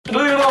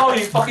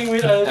fucking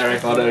with us. I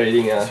recorded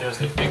already, yeah.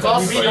 Seriously.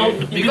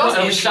 Because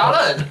it's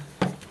Charlotte.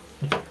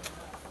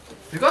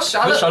 Because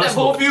Charlotte tap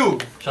whole view.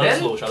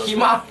 Then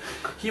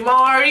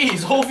Himawari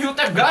his whole view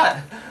tap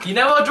guard. He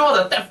never draw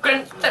the tap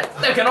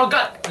cannot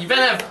guard.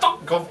 Event have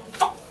fuck go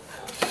fuck.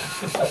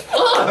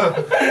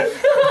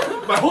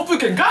 My whole view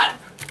can guard.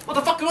 What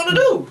the fuck you wanna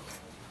do?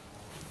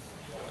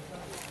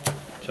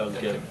 I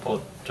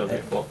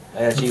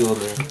actually will,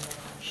 man.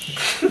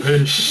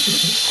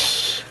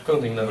 更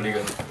顶的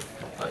hooligan.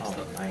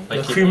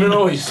 The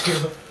criminal is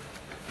here.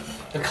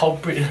 The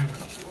culprit.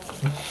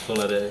 So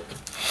like that.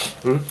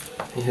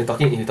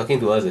 You're talking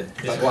to us, eh?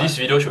 This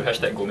video should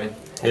hashtag go man.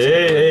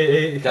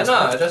 Hey. Just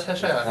hashtag.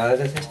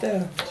 Just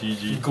hashtag.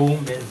 GG. Go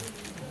man.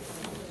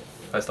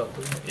 I start.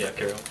 Yeah,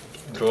 carry on.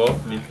 Draw.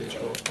 Mid page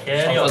draw.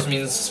 Yeah, first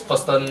means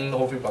first turn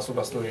whole view plus 2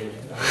 already.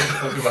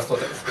 Whole view plus 2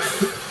 attack.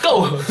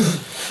 Go!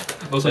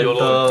 Also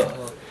YOLO.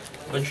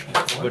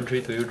 Burn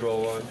 3 till you draw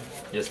 1.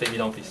 Yes, take me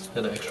down please.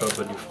 Then the extra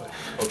burn you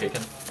 5. Okay,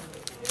 can.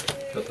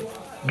 Got it.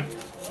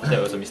 That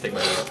was a mistake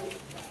by the way.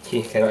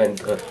 He cannot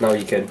enter. Now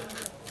he can.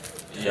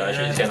 Yeah,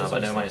 actually you can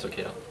but never mind, it's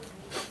okay now.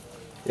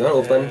 You want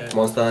to open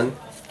Monster Hunt?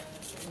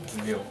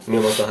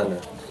 New Monster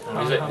Hunt.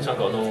 This one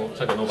got no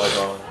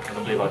background. I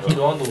don't play He background.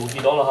 don't want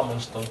to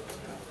monster.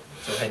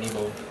 So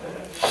Hannibal.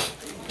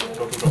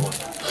 Draw 2, draw 1.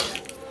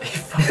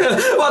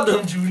 What the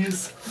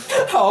Julius?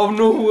 Out of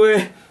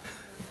nowhere.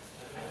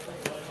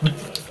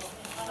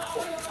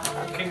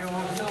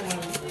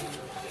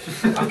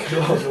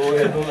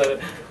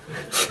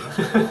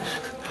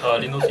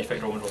 Lindow's effect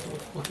draw 1, draw 2.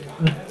 Okay.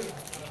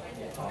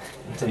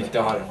 你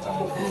掉他2张。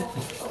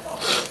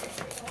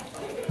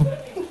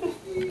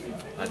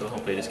I don't know how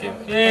to play this game.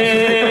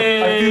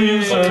 Yay! I feel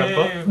you, sir. Got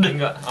trample?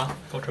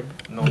 Got trample?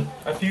 No.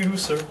 I feel you,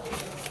 sir.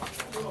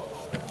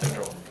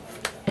 Draw.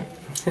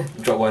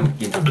 Drop 1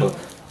 in temple.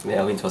 Then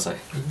I'll win 错赛.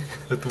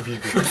 The 2 v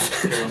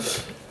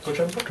Go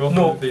trample? Draw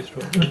No. base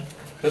draw.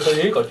 That's why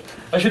you got.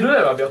 I should do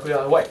that, but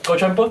Byakuya. What? Go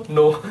trample?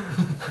 No.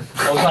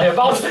 I was like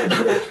about it.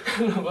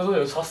 But it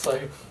was hot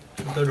side.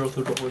 Then draw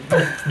 2 draw 1. I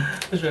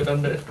should have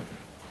done that.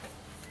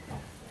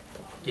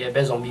 Yeah,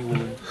 best zombie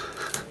woman.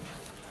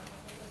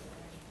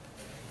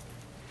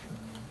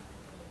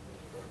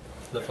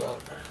 Left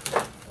out.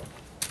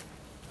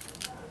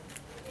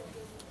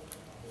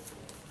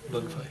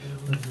 Burn 5.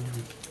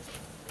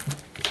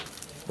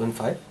 Burn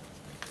 5?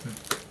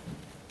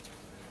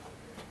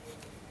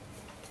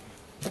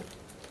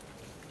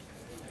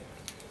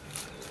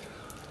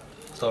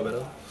 Start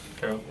better.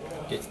 Carry on.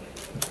 Okay.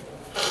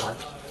 What?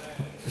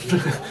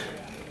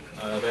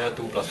 There are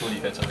 2 plus 2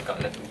 defense on the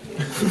card left 2.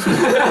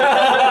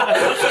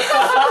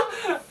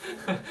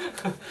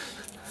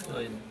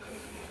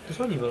 This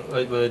one even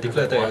when I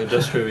declare attack, I can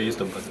just straight away use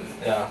the button.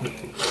 Yeah.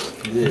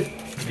 Is it?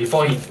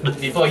 Before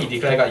he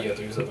declare card, you have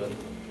to use the burn.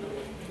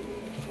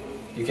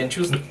 You can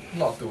choose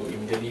not to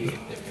immediately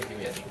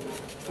activate.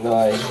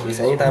 No, it's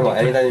anytime or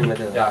anytime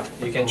matter. Yeah,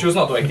 you can choose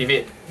not to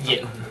activate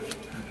yet.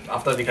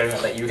 After declaring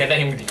attack, you can let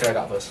him declare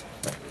card first.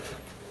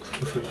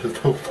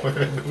 No point,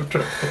 no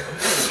trouble.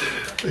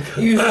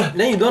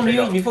 Then you don't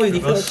reuse before you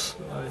declare. Reverse,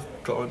 I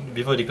drop 1.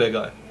 Before I declare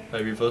guy, I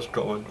reverse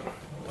drop 1.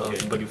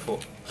 Okay. Burn you 4.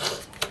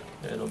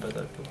 Yeah, not bad, I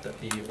put that.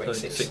 You whack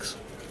 6.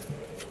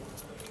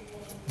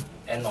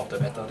 End of the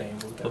battle, then you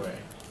go there,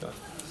 right? Yeah.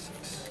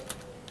 6.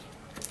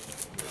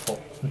 4.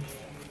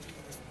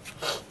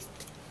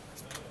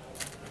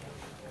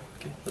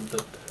 Okay, I'm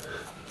done.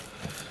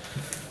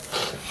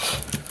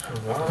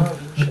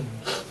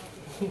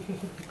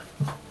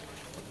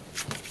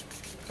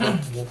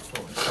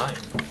 It's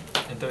time.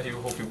 Enter you,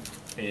 hope you.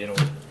 No.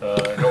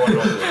 Draw 1,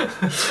 draw 2.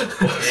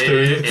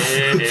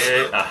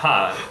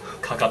 Aha!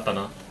 かかった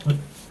な。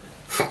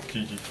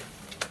GG.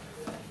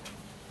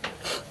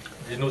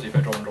 Lindow's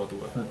effect draw 1, draw 2.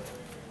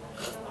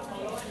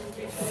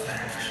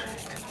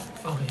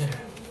 Oh yeah.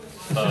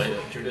 Yeah,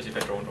 Julius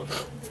effect draw 1, draw 2.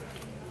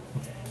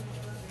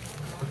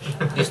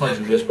 It's not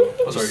Julius, bro.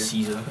 Oh, sorry.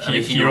 Caesar.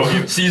 Hero.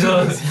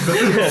 Caesar!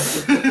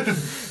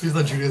 It's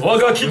not Julius.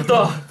 Waga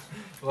Kita!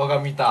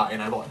 Wagamita,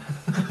 and I won.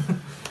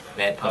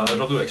 Bad.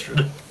 Draw 2 extra.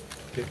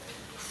 Okay.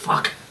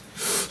 Fuck.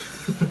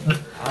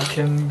 I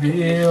can be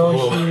your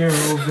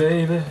hero,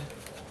 baby.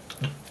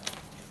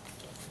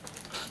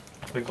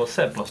 We got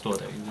set plus 2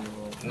 attack.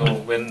 No,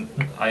 when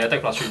I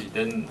attack plus 3,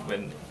 then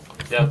when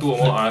there are 2 or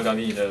more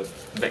Aragami in the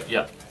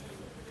backyard,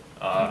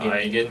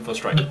 I gain first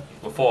strike.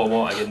 For 4 or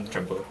more, I gain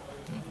trample.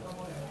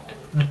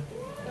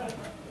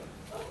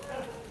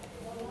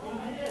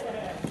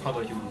 How do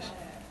I heal this?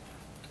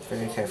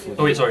 Very careful.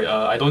 Oh wait, sorry,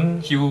 I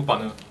don't heal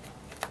partner.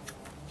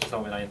 Just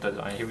now when I enter,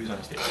 I heal this one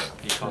instead.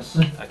 Because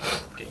I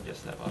can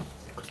just step up.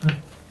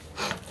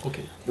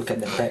 Okay. Look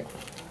at the back.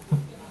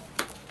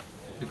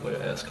 You got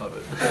your ass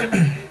covered.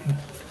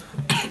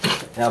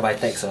 Yeah, by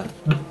text. So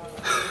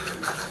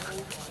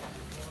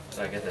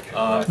I guess the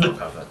triple is still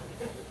covered.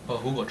 Oh,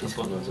 who got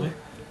transport also?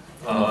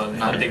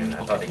 Nothing. I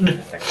thought they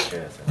did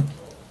texture.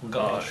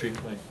 Got 3.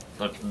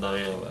 Not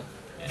 9.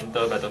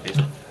 Enter battle phase.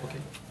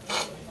 Okay.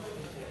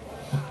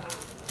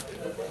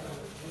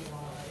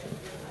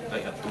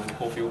 Like a 2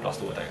 whole field plus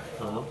 2 attack.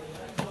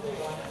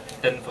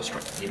 10 for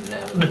strike.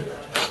 11,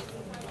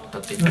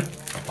 13,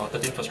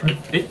 13 for strike.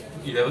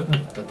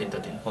 11?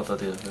 13. Oh,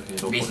 13. Okay,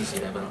 no Base point. is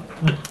 11.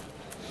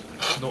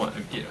 No, I'm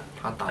 8.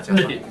 他打架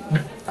上 8.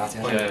 大家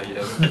Oh, yeah,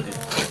 11.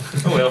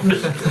 Oh, well.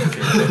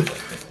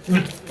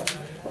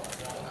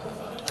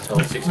 So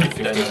 6,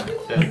 15,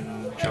 10,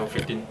 12,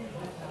 15.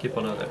 Keep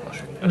on that plus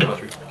 3. And plus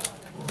 3.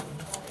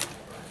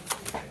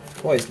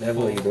 What is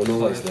level? You don't know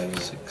what is level.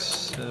 6,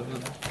 7,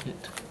 8,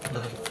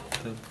 9,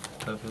 10,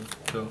 11,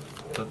 12,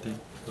 13,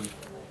 14.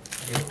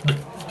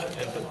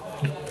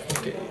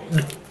 Okay.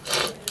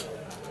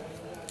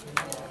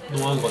 No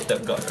one got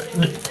that guard,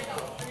 right?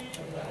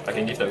 I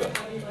can give that guy.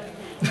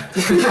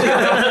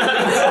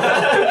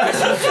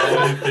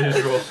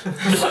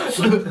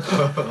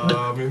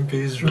 Main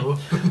phase draw.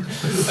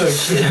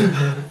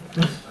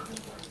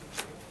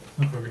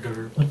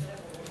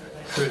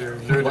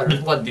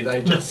 What did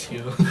I just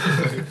hear?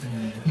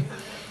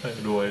 I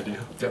have no idea.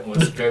 That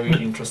was very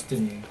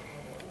interesting.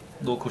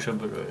 No cushion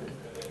but right.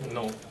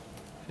 No.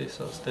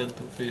 Face up, stand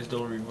to face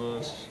down,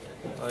 reverse.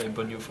 I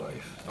burn you 5.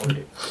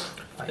 Okay.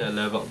 Yeah,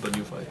 level up, burn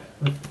you 5.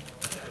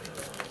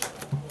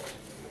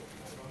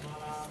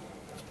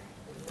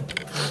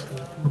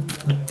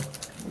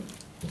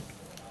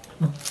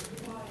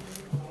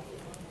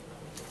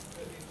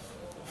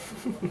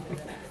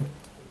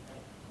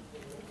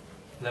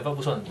 Level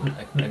不算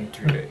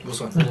M3 right? 不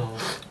算。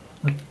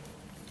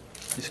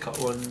 Discard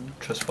 1,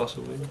 trespass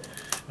away.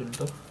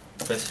 Enter.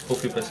 Passive,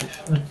 hopefully passive.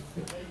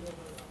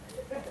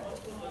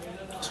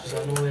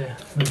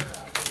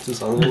 至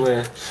少因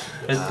为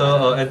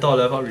Enter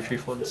level up,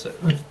 retrieve 1 set.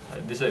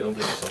 This side I don't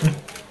play this one.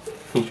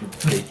 you should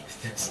play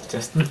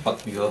just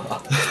fuck people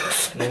up.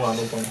 No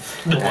point.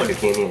 Yeah, the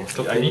game is.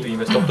 I need to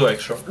invest. Top 2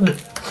 extra.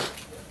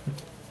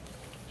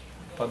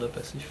 Partner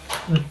passive.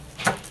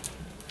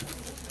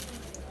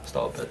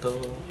 Start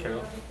battle. Carry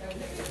on.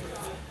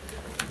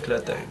 Declare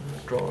attack.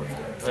 Draw.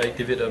 I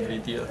activate the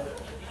ability.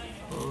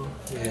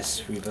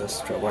 Yes,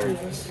 reverse. Drop 1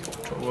 reverse.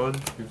 Drop 1,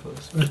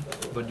 reverse.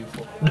 Burn you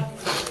 4.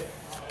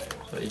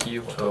 So I give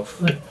you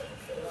 12.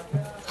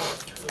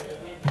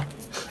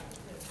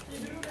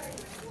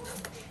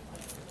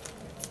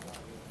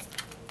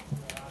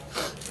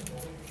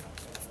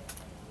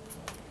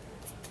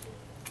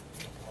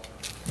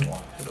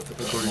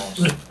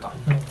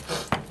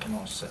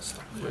 No sets.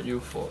 Burn you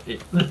for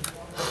 8.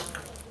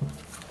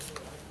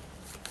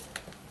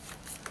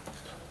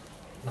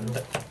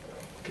 Untap.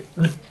 Okay.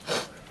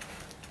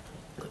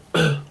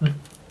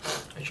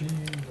 Actually,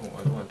 no, I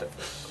don't want that.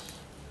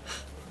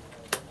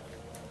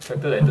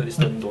 Character that enter this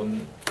turn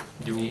don't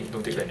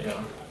take that.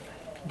 Yeah.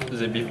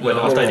 Is it when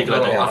after I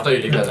declare attack? After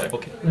you declare attack.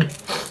 Okay.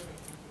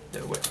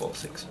 Yeah, wait for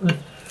 6.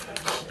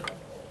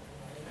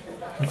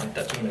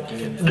 Untap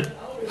again.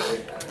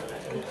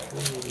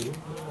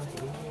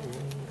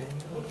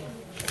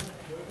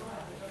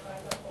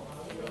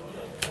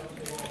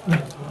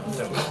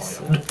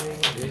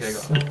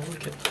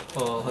 Okay.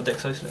 Deck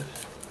size left.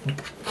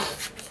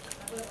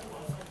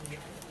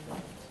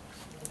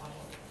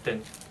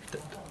 10.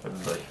 I'm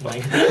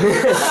like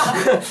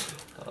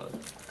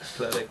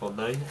declare attack for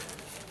 9.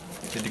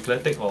 You declare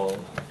attack or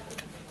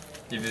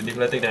if you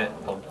declare attack then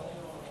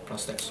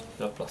Plus stats.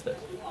 no, plus that.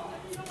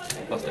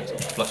 Plus that. So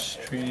plus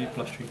 3,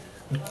 plus 3.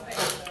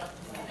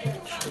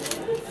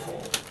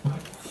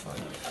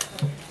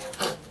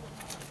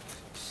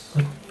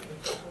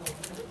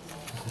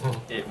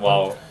 8.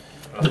 Wow.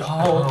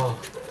 Wow.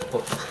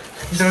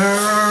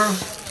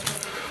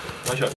 One shot.